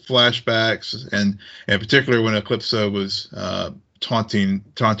some of the flashbacks, and particularly when Eclipso was taunting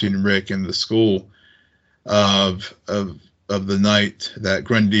Rick in the school of the night that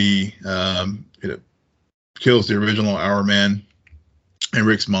Grundy kills the original Hour Man and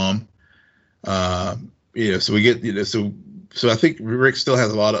Rick's mom. So we get So I think Rick still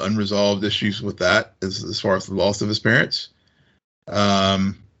has a lot of unresolved issues with that as far as the loss of his parents.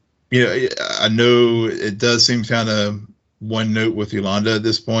 I know it does seem kind of one note with Yolanda at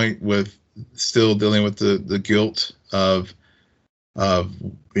this point, with still dealing with the guilt of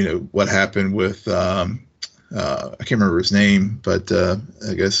what happened with I can't remember his name, but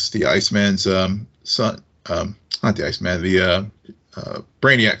I guess the Iceman's son, not the Iceman, the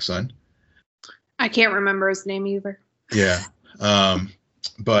Brainiac's son. I can't remember his name either. Yeah.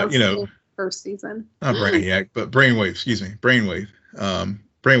 But first season. Not Brainiac, but Brainwave, excuse me. Brainwave.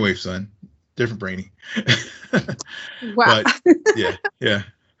 Brainwave's son. Different Brainy. Wow. But yeah.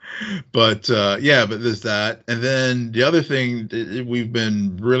 But there's that. And then the other thing that we've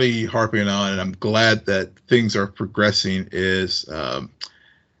been really harping on, and I'm glad that things are progressing, is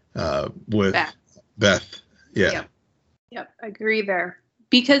with Beth. Yeah. Yep. Agree there.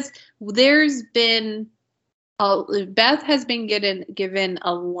 Because there's been Beth has been given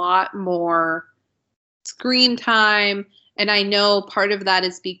a lot more screen time, and I know part of that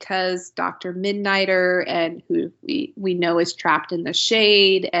is because Dr. Midnighter, and who we know is trapped in the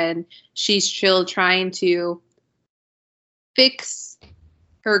shade, and she's still trying to fix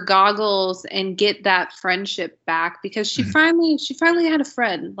her goggles and get that friendship back, because she finally had a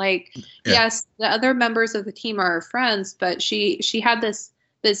friend. Like, yes, the other members of the team are her friends, but she had this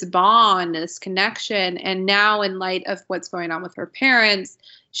bond, this connection, and now in light of what's going on with her parents,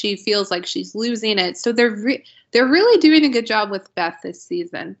 she feels like she's losing it. So they're really doing a good job with Beth this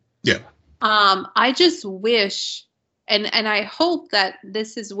season. Yeah. I just wish, and I hope that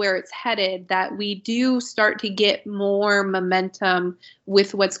this is where it's headed, that we do start to get more momentum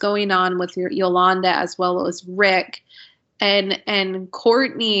with what's going on with Yolanda as well as Rick and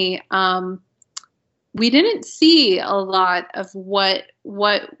Courtney. We didn't see a lot of what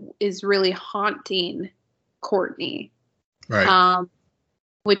is really haunting Courtney, right?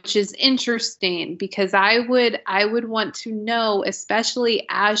 Which is interesting, because I would want to know, especially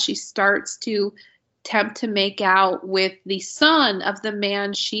as she starts to attempt to make out with the son of the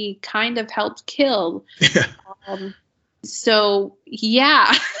man she kind of helped kill. Yeah. So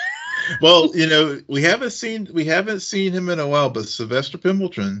yeah. Well, we haven't seen him in a while, but Sylvester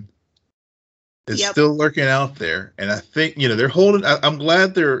Pimpleton is still lurking out there, and I think they're holding. I'm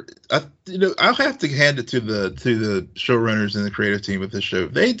glad they're. I'll have to hand it to the showrunners and the creative team of this show.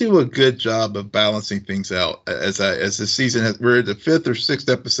 They do a good job of balancing things out as the season has. We're at the 5th or 6th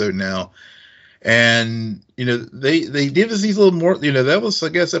episode now, and they give us these little more. That was, I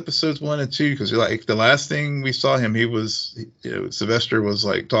guess, episodes 1 and 2, because like the last thing we saw him, he was Sylvester was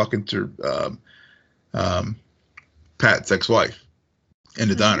like talking to Pat's ex-wife in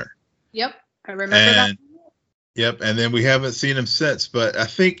the diner. Yep. I remember that. Yep, and then we haven't seen him since. But I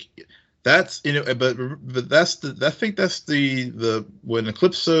think that's but that's I think that's the when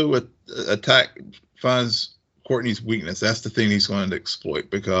Eclipso attack finds Courtney's weakness. That's the thing he's going to exploit,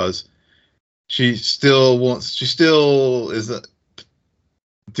 because she still is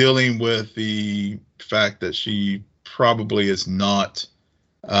dealing with the fact that she probably is not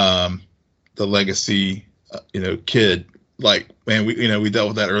the legacy, kid. Like, man, we dealt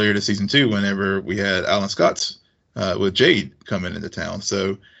with that earlier this season too. Whenever we had Alan Scott's with Jade coming into town,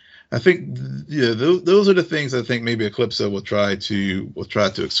 so I think those are the things I think maybe Eclipso will try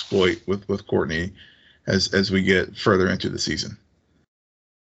to exploit with Courtney as we get further into the season.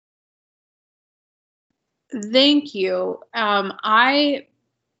 Thank you. I'm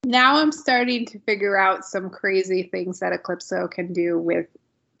starting to figure out some crazy things that Eclipso can do with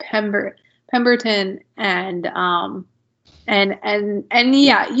Pemberton and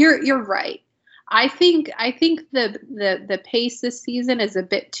yeah, you're right. I think the pace this season is a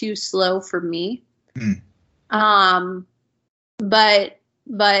bit too slow for me. But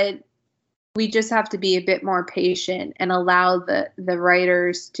we just have to be a bit more patient and allow the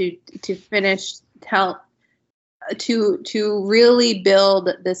writers to finish to really build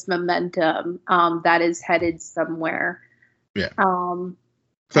this momentum that is headed somewhere. Yeah.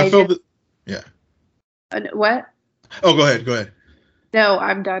 I felt that. Yeah. What? Oh, go ahead. No,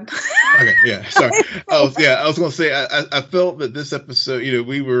 I'm done. Okay. Yeah. Sorry. I was going to say I felt that this episode,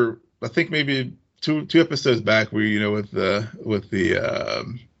 we were, I think maybe two episodes back, with the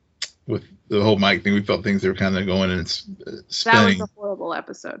whole Mike thing, we felt things were kind of going and spinning. That was a horrible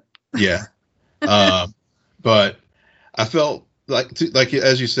episode. Yeah. But I felt like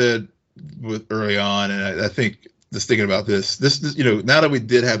as you said with early on, and I think just thinking about this, now that we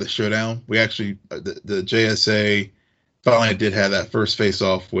did have the showdown, we actually the JSA finally did have that first face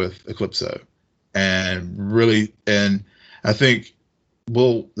off with Eclipso, and I think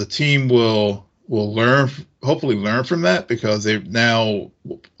the team will hopefully learn from that, because they've now,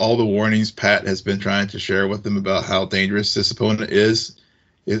 all the warnings Pat has been trying to share with them about how dangerous this opponent is,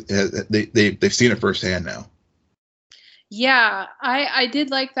 they've seen it firsthand now. Yeah, I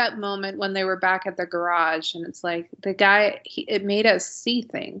did like that moment when they were back at the garage, and it's like the guy, it made us see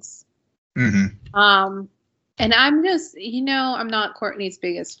things. Mm-hmm. And I'm just, I'm not Courtney's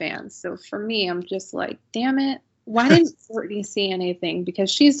biggest fan. So for me, I'm just like, damn it. Why didn't Courtney see anything? Because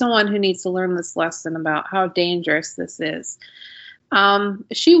she's the one who needs to learn this lesson about how dangerous this is.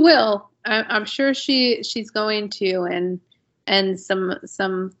 She will. I'm sure she's going to, and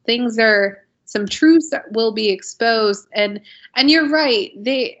some things some truths that will be exposed. And you're right.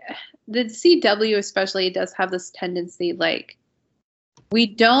 The CW especially does have this tendency, like, we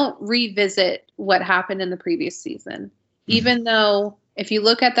don't revisit what happened in the previous season, even though if you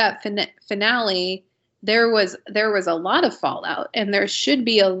look at that finale, there was a lot of fallout, and there should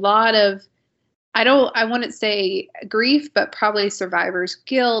be a lot of, I wouldn't say grief, but probably survivor's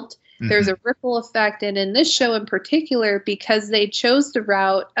guilt. Mm-hmm. There's a ripple effect. And in this show in particular, because they chose the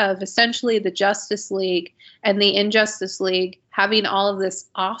route of essentially the Justice League and the Injustice League having all of this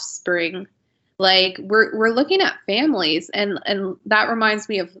offspring, like we're looking at families, and that reminds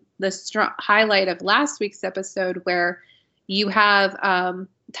me of the highlight of last week's episode, where you have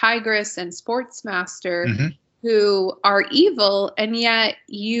Tigress and Sportsmaster, mm-hmm. who are evil, and yet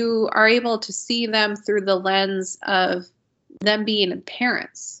you are able to see them through the lens of them being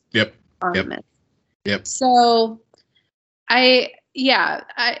parents. Yep. Yep. So I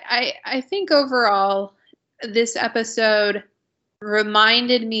think overall this episode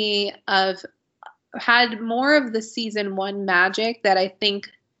reminded me had more of the season 1 magic that I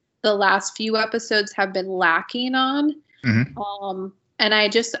think the last few episodes have been lacking on. Mm-hmm. And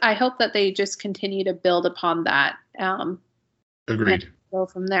I hope that they just continue to build upon that. Agreed. And go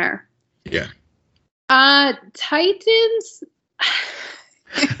from there. Yeah. Titans.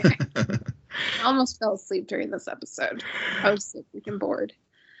 I almost fell asleep during this episode. I was so freaking bored.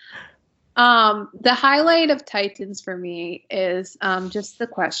 The highlight of Titans for me is just the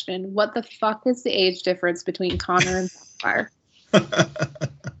question: what the fuck is the age difference between Connor and Sapphire?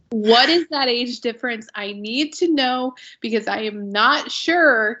 What is that age difference? I need to know, because I am not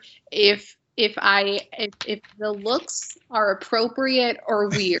sure if the looks are appropriate or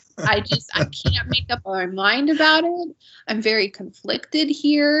weird. I can't make up my mind about it. I'm very conflicted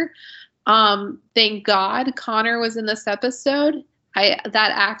here. Thank God Connor was in this episode. That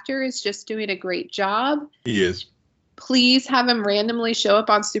actor is just doing a great job. He is. Please have him randomly show up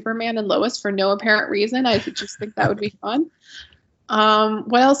on Superman and Lois for no apparent reason. I just think that would be fun.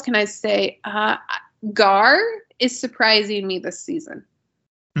 What else can I say? Gar is surprising me this season.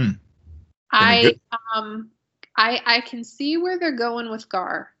 I can see where they're going with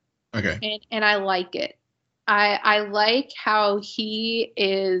Gar. Okay. And I like it. I like how he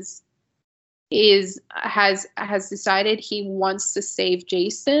has decided he wants to save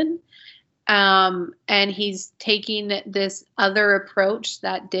Jason. And he's taking this other approach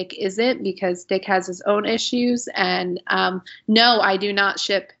that Dick isn't, because Dick has his own issues. And no, I do not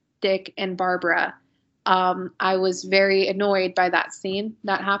ship Dick and Barbara. I was very annoyed by that scene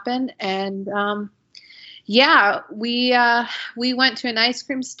that happened. And yeah, we went to an ice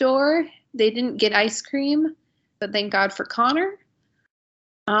cream store. They didn't get ice cream, but thank God for Connor.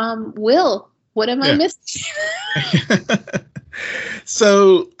 Will, what am I missing?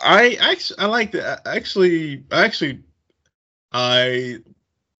 So I like that. I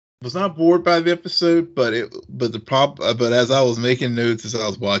was not bored by the episode, but as I was making notes as I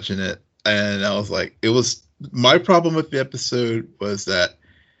was watching it, and I was like, my problem with the episode was that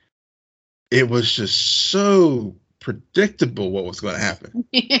it was just so predictable what was going to happen.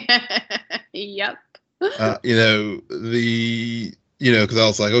 Yep. Because I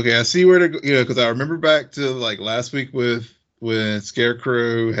was like, okay, I see where to go, because I remember back to like last week when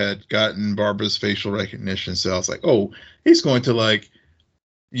Scarecrow had gotten Barbara's facial recognition. So I was like, oh, he's going to like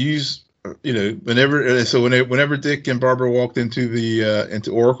use, whenever Dick and Barbara walked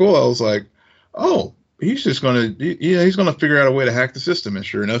into Oracle, I was like, oh, he's just going to, he's going to figure out a way to hack the system. And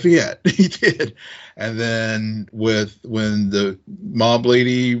sure enough, he did. And then when the mob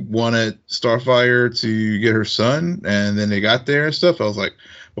lady wanted Starfire to get her son, and then they got there and stuff, I was like,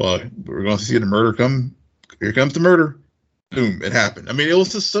 well, we're going to see the murder come. Here comes the murder. Boom, it happened. I mean, it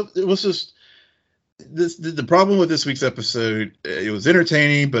was just the problem with this week's episode. It was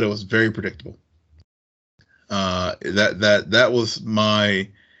entertaining, but it was very predictable. That was my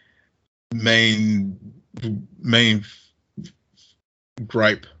main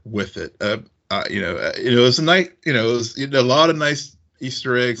gripe with it. It was a nice, it was a lot of nice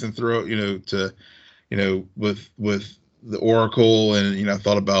Easter eggs and with the Oracle, and I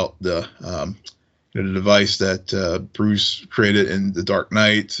thought about the device that Bruce created in The Dark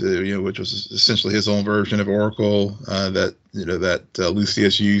Knight, which was essentially his own version of Oracle, that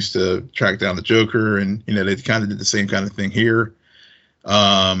Lucius used to track down the Joker, and they kind of did the same kind of thing here.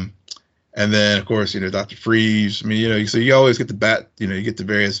 And then of course Dr. Freeze. I mean, so you always get the bat, you get the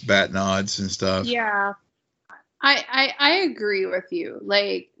various bat nods and stuff. Yeah, I agree with you.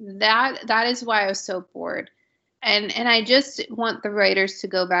 Like that is why I was so bored. And I just want the writers to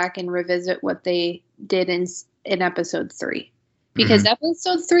go back and revisit what they did in episode 3. Because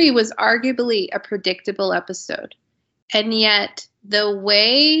episode 3 was arguably a predictable episode. And yet the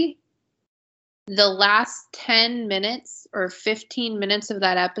way the last 10 minutes or 15 minutes of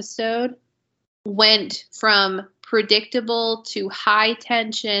that episode went from predictable to high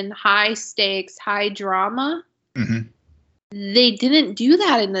tension, high stakes, high drama, they didn't do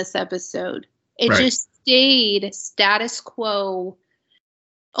that in this episode. It just stayed status quo.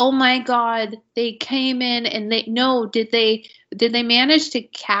 Oh my God, they came in and did they manage to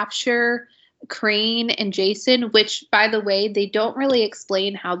capture Crane and Jason, which by the way, they don't really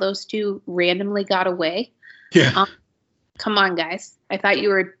explain how those two randomly got away. Yeah. Come on, guys. I thought you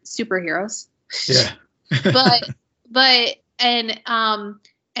were superheroes. Yeah. but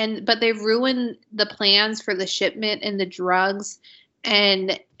they ruined the plans for the shipment and the drugs.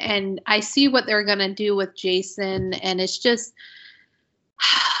 And I see what they're going to do with Jason, and it's just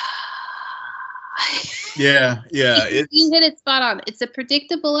yeah. You hit it spot on. It's a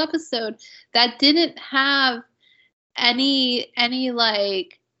predictable episode that didn't have any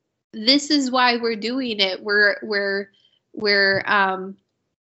like, this is why we're doing it.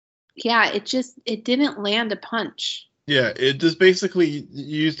 It didn't land a punch. Yeah, it just basically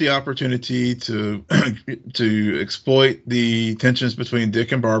used the opportunity to exploit the tensions between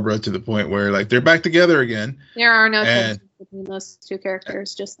Dick and Barbara to the point where like they're back together again. There are no tensions between those two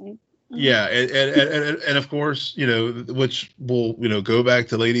characters, just saying. Yeah, and of course, which will go back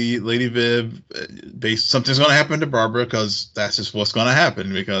to Lady Viv. Something's going to happen to Barbara because that's just what's going to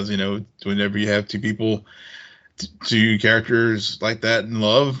happen. Because whenever you have two characters like that in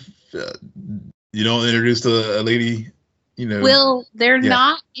love, you don't introduce a lady. Will, they're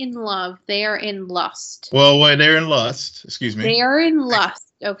not in love. They are in lust. Well, they're in lust. Excuse me. They are in lust.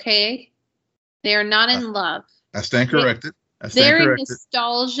 Okay, they are not in love. I stand corrected. They're in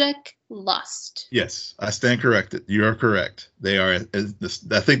nostalgic lust. Yes, I stand corrected. You are correct. They are.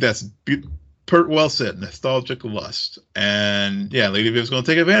 I think that's well said. Nostalgic lust, and yeah, Lady Viv's going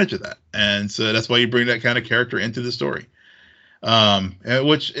to take advantage of that, and so that's why you bring that kind of character into the story.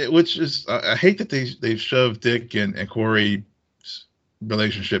 Which is I hate that they've shoved Dick and Corey's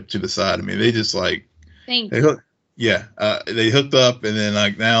relationship to the side. I mean, they just like they hooked up, and then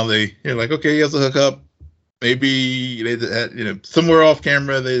like now you're like, okay, he has to hook up. Maybe they had, somewhere off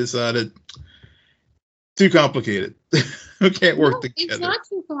camera they decided too complicated. We can't work No, together. it's not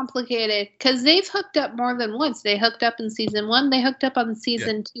too complicated because they've hooked up more than once. They hooked up in season 1. They hooked up on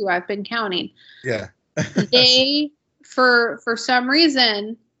season 2. I've been counting. Yeah. They, for some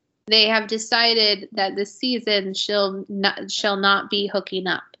reason, they have decided that this season shall not be hooking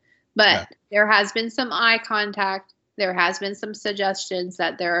up. But there has been some eye contact. There has been some suggestions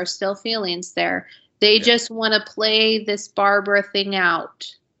that there are still feelings there. They just want to play this Barbara thing out.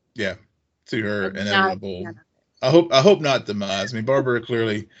 Yeah, to her inevitable. I hope not demise. I mean, Barbara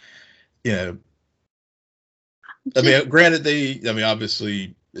clearly, I mean, granted,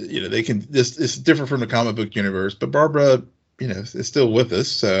 obviously, they can. It's different from the comic book universe, but Barbara, is still with us.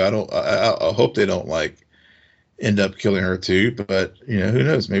 So I hope they don't end up killing her too. But who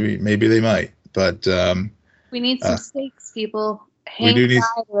knows? Maybe they might. But we need some stakes, people. We do need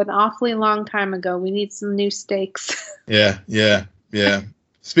an awfully long time ago. We need some new stakes. Yeah.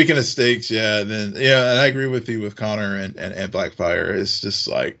 Speaking of stakes, and I agree with you with Connor and Blackfire. It's just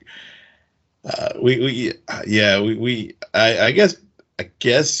I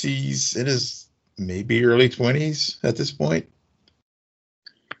guess he's in his maybe early 20s at this point.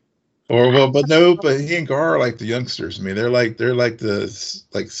 But he and Gar are like the youngsters. I mean, they're like the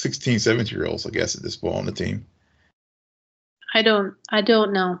 16, 17-year-olds, I guess, at this point on the team. I don't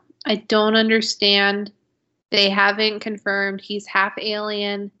know. I don't understand. They haven't confirmed he's half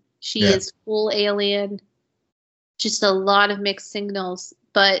alien. She is full alien. Just a lot of mixed signals.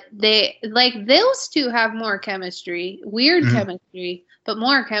 But those two have more chemistry, weird chemistry, but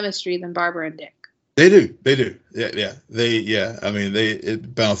more chemistry than Barbara and Dick. They do. Yeah. I mean,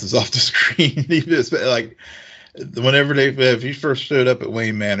 it bounces off the screen. Even whenever if he first showed up at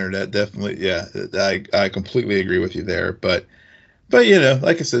Wayne Manor, that definitely, I completely agree with you there. But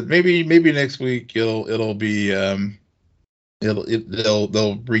like I said, maybe next week it'll be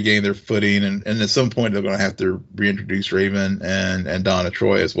they'll regain their footing, and at some point they're going to have to reintroduce Raven and Donna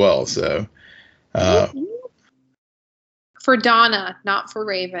Troy as well. So for Donna, not for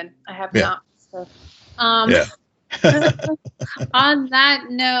Raven. I have not. So, on that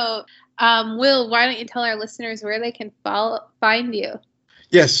note, Will, why don't you tell our listeners where they can find you?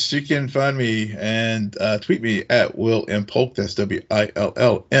 Yes, you can find me and tweet me at Will M. Polk. That's WILLMPOLK.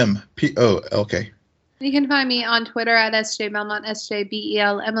 You can find me on Twitter at SJ Belmont,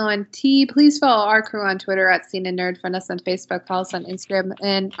 SJBELMONT. Please follow our crew on Twitter at Scene and Nerd. Find us on Facebook, follow us on Instagram,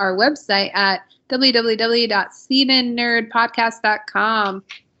 and our website at www.sceneandnerdpodcast.com.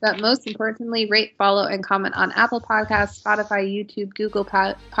 But most importantly, rate, follow, and comment on Apple Podcasts, Spotify, YouTube, Google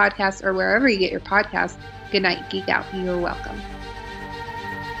Podcasts, or wherever you get your podcasts. Good night, Geek Out. You're welcome.